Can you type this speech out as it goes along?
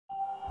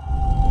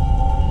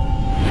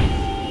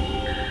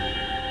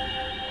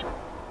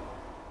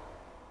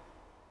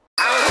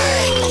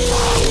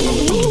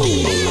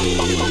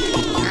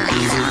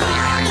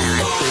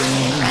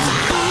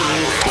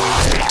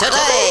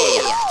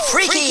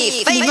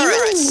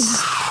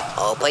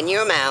Open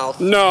your mouth.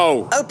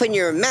 No. Open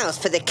your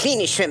mouth for the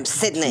cleanest shrimp,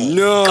 Sydney.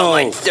 No. Come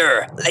on,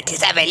 sir. Let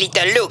us have a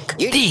little look.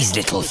 These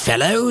little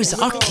fellows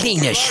are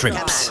cleaner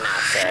shrimps. Come on now,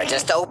 sir.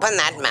 Just open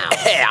that mouth.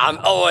 Hey, I'm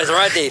always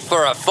ready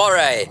for a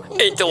foray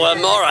into a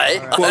moray.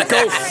 Well,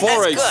 go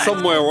foray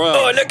somewhere else.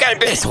 Oh, look at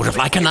They're me. sort of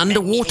like an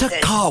underwater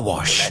car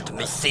wash. Let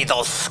me see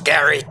those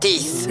scary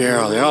teeth.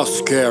 Yeah, they are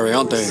scary,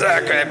 aren't they?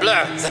 Sacre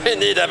bleu. They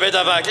need a bit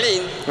of a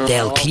clean.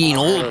 They'll clean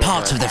all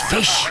parts of the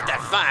fish,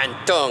 That fine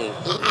tongue.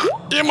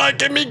 You might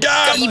give me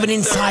gas. even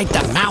inside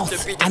the mouth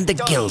and the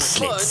gill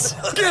slits.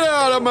 Get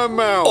out of my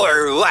mouth.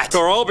 Or what?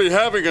 Or I'll be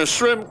having a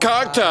shrimp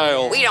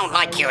cocktail. We don't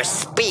like your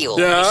spiel,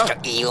 Yeah?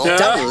 Mr. Eel. Yeah?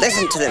 Don't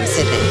listen to them,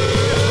 Sydney.